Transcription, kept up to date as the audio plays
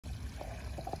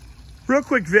Real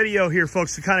quick video here,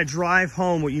 folks, to kind of drive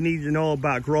home what you need to know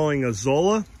about growing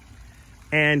Azolla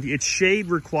and its shade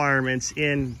requirements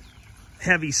in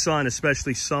heavy sun,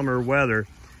 especially summer weather.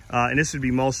 And this would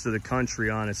be most of the country,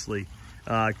 honestly.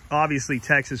 Obviously,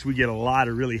 Texas, we get a lot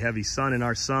of really heavy sun in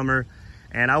our summer.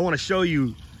 And I want to show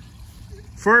you,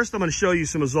 first, I'm going to show you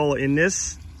some Azolla in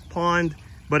this pond,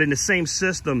 but in the same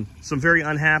system, some very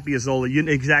unhappy Azolla,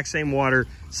 exact same water,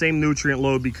 same nutrient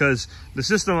load, because the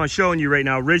system I'm showing you right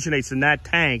now originates in that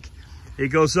tank. It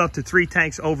goes up to 3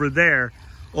 tanks over there,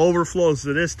 overflows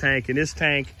to this tank, and this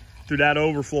tank, through that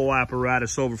overflow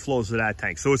apparatus, overflows to that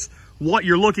tank. So it's what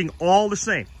you're looking all the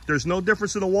same. There's no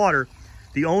difference in the water.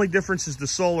 The only difference is the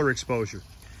solar exposure.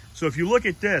 So if you look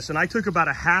at this, and I took about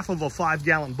a half of a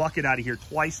 5-gallon bucket out of here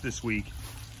twice this week,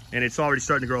 and it's already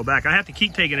starting to grow back. I have to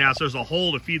keep taking it out so there's a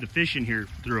hole to feed the fish in here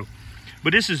through.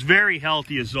 But this is very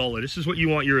healthy Azolla. This is what you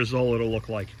want your Azolla to look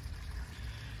like.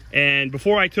 And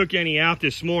before I took any out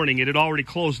this morning, it had already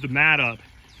closed the mat up.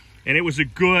 And it was a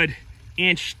good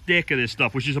inch thick of this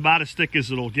stuff, which is about as thick as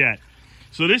it'll get.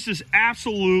 So this is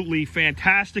absolutely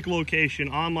fantastic location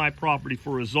on my property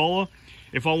for Azolla.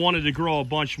 If I wanted to grow a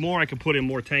bunch more, I could put in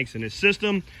more tanks in this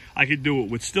system. I could do it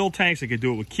with still tanks. I could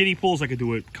do it with kiddie pools. I could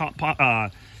do it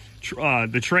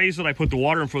the trays that I put the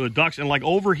water in for the ducks. And like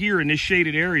over here in this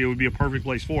shaded area would be a perfect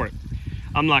place for it.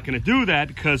 I'm not going to do that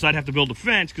because I'd have to build a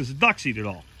fence because the ducks eat it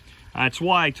all. That's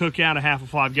why I took out a half a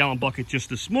 5-gallon bucket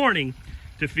just this morning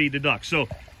to feed the ducks. So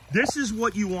this is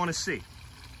what you want to see,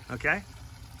 okay?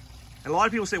 And a lot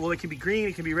of people say, well, it can be green,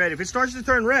 it can be red. If it starts to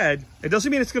turn red, it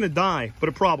doesn't mean it's going to die, but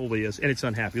it probably is, and it's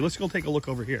unhappy. Let's go take a look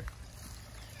over here.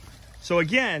 So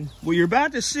again, what you're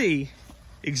about to see,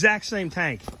 exact same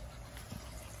tank.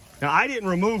 Now, I didn't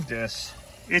remove this.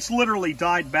 It's literally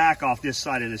died back off this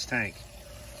side of this tank.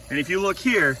 And if you look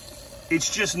here,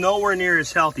 it's just nowhere near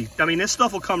as healthy. I mean, this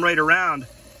stuff will come right around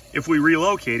if we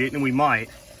relocate it, and we might.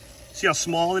 See how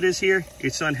small it is here?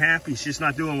 It's unhappy. It's just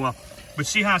not doing well. But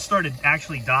see how it started to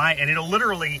actually die? And it'll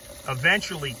literally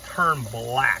eventually turn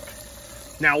black.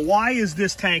 Now, why does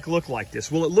this tank look like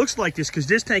this? Well, it looks like this because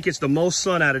this tank gets the most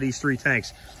sun out of these 3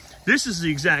 tanks. This is the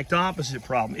exact opposite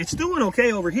problem. It's doing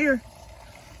okay over here.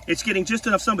 It's getting just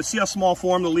enough sun, but see how small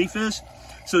form the leaf is?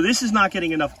 So this is not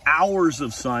getting enough hours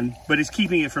of sun, but it's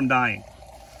keeping it from dying.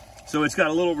 So it's got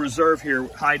a little reserve here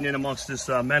hiding in amongst this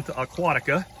Mentha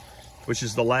aquatica, which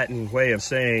is the Latin way of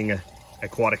saying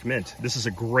aquatic mint. This is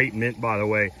a great mint, by the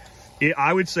way.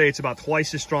 I would say it's about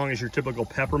twice as strong as your typical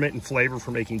peppermint in flavor for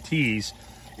making teas.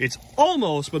 It's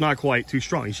almost, but not quite, too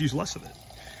strong. You should use less of it.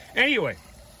 Anyway,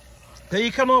 then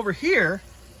you come over here.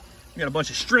 We got a bunch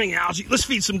of string algae. Let's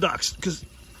feed some ducks, because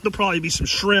there'll probably be some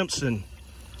shrimps and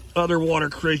other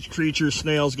water creatures,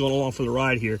 snails going along for the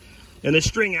ride here. And this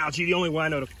string algae, the only way I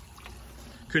know to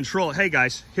control it, hey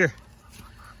guys, here,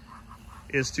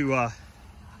 is to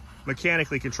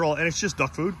mechanically control it. And it's just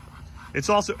duck food. It's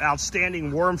also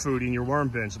outstanding worm food in your worm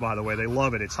bins, by the way. They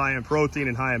love it. It's high in protein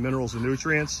and high in minerals and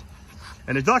nutrients.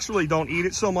 And the ducks really don't eat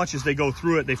it so much. As they go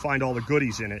through it, they find all the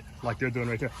goodies in it, like they're doing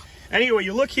right there. Anyway,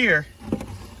 you look here,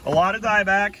 a lot of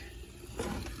dieback.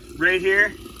 Right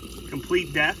here,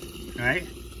 complete death, right?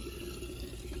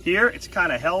 Here, it's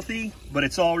kind of healthy, but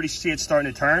it's already, see it's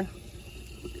starting to turn.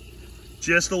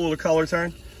 Just a little color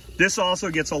turn. This also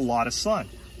gets a lot of sun.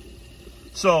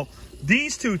 So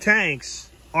these 2 tanks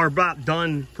are about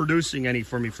done producing any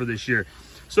for me for this year.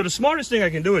 So the smartest thing I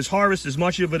can do is harvest as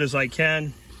much of it as I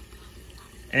can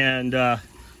and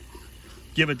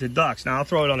give it to ducks. Now I'll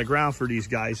throw it on the ground for these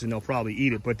guys and they'll probably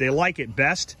eat it, but they like it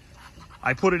best.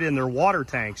 I put it in their water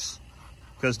tanks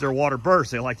because they're water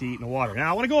birds. They like to eat in the water.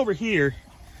 Now I want to go over here.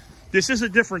 This is a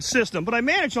different system, but I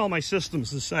manage all my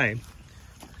systems the same.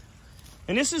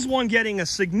 And this is one getting a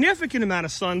significant amount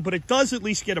of sun, but it does at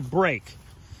least get a break.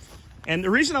 And the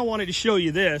reason I wanted to show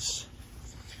you this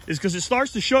is because it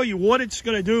starts to show you what it's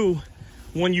going to do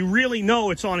when you really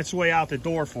know it's on its way out the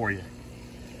door for you.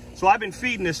 So I've been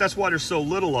feeding this. That's why there's so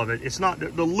little of it. It's not,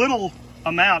 the little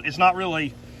amount is not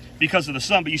really because of the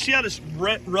sun. But you see how this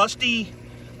rusty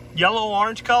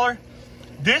yellow-orange color?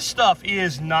 This stuff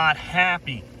is not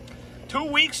happy. 2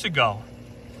 weeks ago,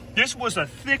 this was a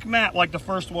thick mat like the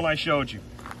first one I showed you.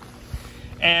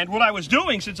 And what I was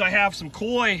doing, since I have some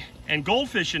koi and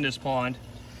goldfish in this pond,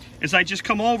 is I just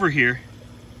come over here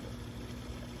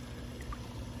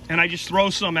and I just throw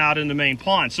some out in the main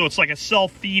pond. So it's like a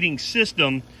self-feeding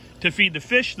system to feed the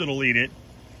fish that'll eat it.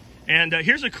 And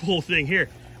here's a cool thing here.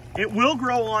 It will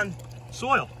grow on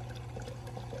soil.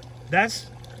 That's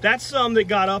some that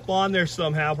got up on there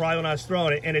somehow, probably when I was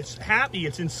throwing it, and it's happy,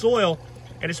 it's in soil,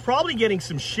 and it's probably getting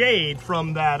some shade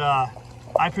from that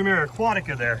I Primera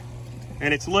aquatica there.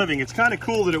 and it's living. It's kind of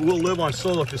cool that it will live on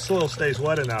soil if the soil stays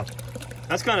wet enough.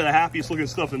 That's kind of the happiest looking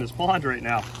stuff in this pond right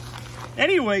now.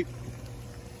 Anyway,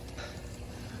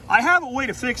 I have a way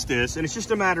to fix this, and it's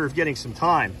just a matter of getting some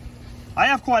time. I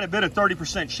have quite a bit of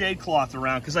 30% shade cloth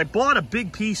around because I bought a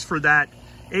big piece for that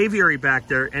aviary back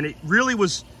there, and it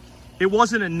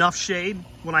wasn't enough shade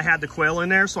when I had the quail in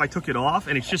there, so I took it off,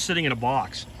 and it's just sitting in a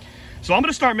box. So I'm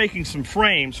gonna start making some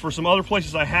frames for some other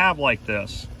places I have like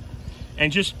this,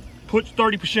 and just put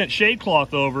 30% shade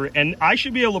cloth over, and I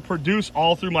should be able to produce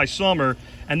all through my summer.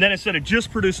 And then instead of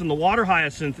just producing the water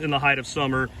hyacinth in the height of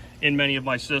summer in many of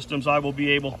my systems, I will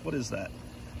be able, what is that?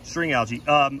 String algae.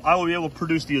 I will be able to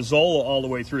produce the Azolla all the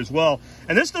way through as well.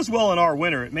 And this does well in our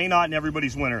winter. It may not in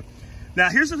everybody's winter. Now,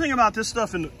 here's the thing about this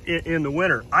stuff in the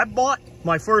winter. I bought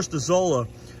my first Azolla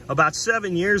about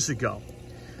 7 years ago.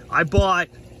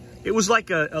 It was like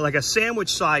a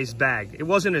sandwich-sized bag. It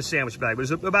wasn't a sandwich bag, but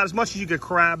it was about as much as you could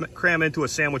cram into a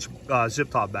sandwich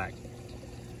zip-top bag.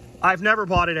 I've never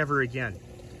bought it ever again.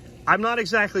 I'm not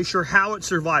exactly sure how it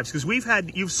survives, because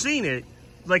you've seen it,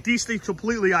 like these things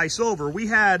completely ice over. We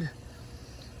had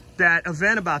that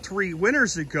event about 3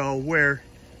 winters ago where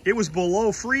it was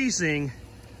below freezing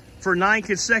for 9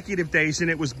 consecutive days,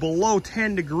 and it was below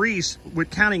 10 degrees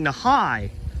with counting the high.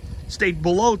 Stayed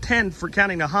below 10 for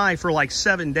counting the high for like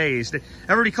 7 days.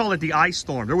 Everybody called it the ice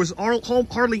storm. There was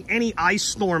hardly any ice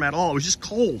storm at all. It was just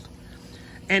cold.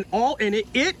 And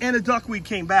it and the duckweed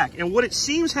came back. And what it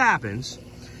seems happens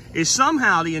is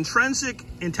somehow the intrinsic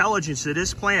intelligence of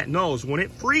this plant knows when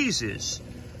it freezes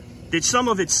that some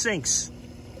of it sinks.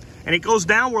 And it goes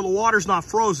down where the water's not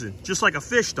frozen, just like a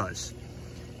fish does.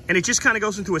 And it just kind of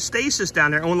goes into a stasis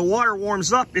down there. And when the water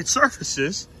warms up, it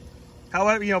surfaces.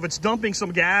 However, if it's dumping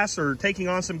some gas or taking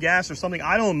on some gas or something,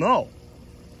 I don't know.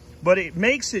 But it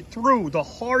makes it through the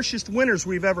harshest winters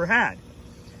we've ever had.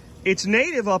 It's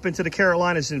native up into the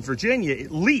Carolinas and Virginia,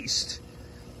 at least.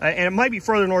 And it might be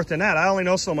further north than that. I only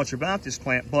know so much about this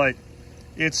plant, but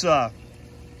it's a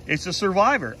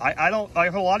survivor. I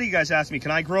have a lot of you guys ask me,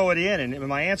 can I grow it in? And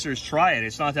my answer is try it.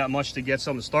 It's not that much to get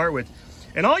some to start with.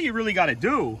 And all you really got to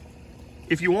do,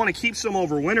 if you want to keep some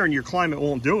over winter and your climate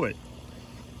won't do it,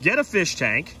 get a fish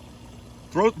tank.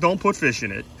 Don't put fish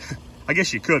in it. I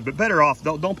guess you could, but better off,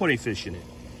 don't put any fish in it.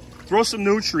 Throw some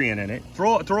nutrient in it.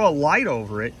 Throw a light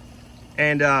over it,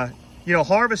 and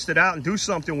harvest it out and do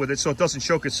something with it so it doesn't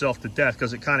choke itself to death,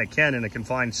 because it kind of can in a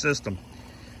confined system.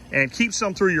 And keep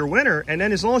some through your winter, and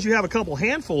then as long as you have a couple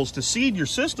handfuls to seed your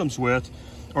systems with,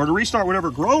 or to restart whatever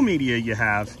grow media you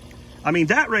have, I mean,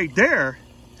 that right there,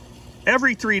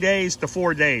 every 3 days to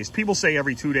 4 days. People say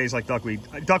every 2 days like duckweed.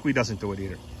 Duckweed doesn't do it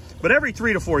either. But every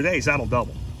 3 to 4 days, that'll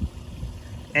double.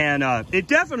 And it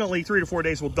definitely 3 to 4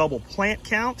 days will double plant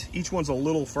count. Each one's a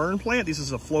little fern plant. This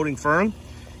is a floating fern.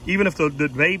 Even if the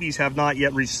babies have not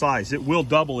yet reached size, it will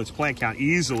double its plant count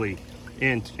easily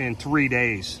in 3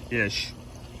 days-ish.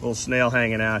 Little snail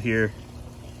hanging out here.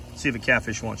 See if a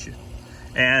catfish wants you.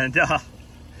 And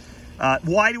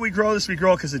why do we grow this? We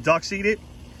grow it because the ducks eat it.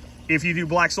 If you do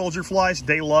black soldier flies,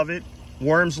 they love it.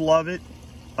 Worms love it.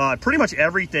 Pretty much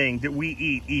everything that we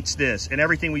eat eats this, and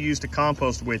everything we use to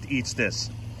compost with eats this.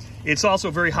 It's also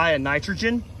very high in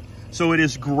nitrogen, so it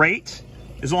is great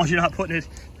as long as you're not putting it.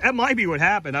 That might be what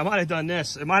happened. I might have done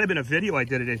this. It might have been a video I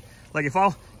did it in. Like if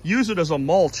I'll use it as a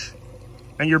mulch,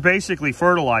 and you're basically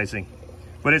fertilizing,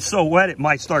 but it's so wet it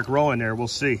might start growing there. We'll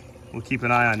see. We'll keep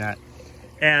an eye on that.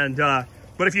 And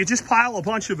but if you just pile a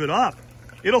bunch of it up,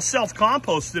 it'll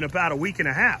self-compost in about a week and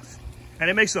a half. And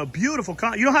it makes a beautiful,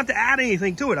 you don't have to add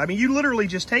anything to it. I mean, you literally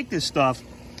just take this stuff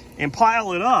and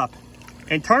pile it up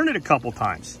and turn it a couple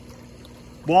times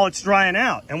while it's drying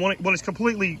out. And when it's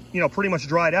completely, pretty much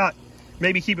dried out,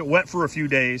 maybe keep it wet for a few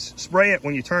days, spray it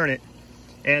when you turn it,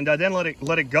 and then let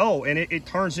it go. And it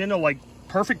turns into like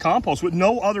perfect compost with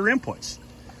no other inputs.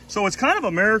 So it's kind of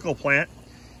a miracle plant.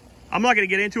 I'm not gonna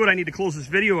get into it. I need to close this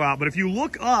video out. But if you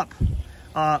look up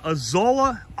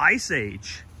Azolla Ice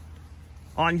Age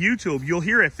on YouTube, you'll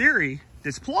hear a theory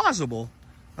that's plausible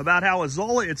about how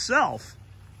Azolla itself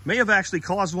may have actually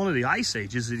caused one of the ice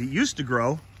ages that it used to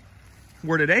grow,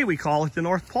 where today we call it the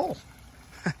North Pole.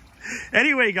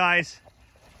 Anyway, guys,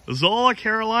 Azolla,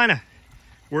 Carolina,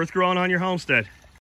 worth growing on your homestead.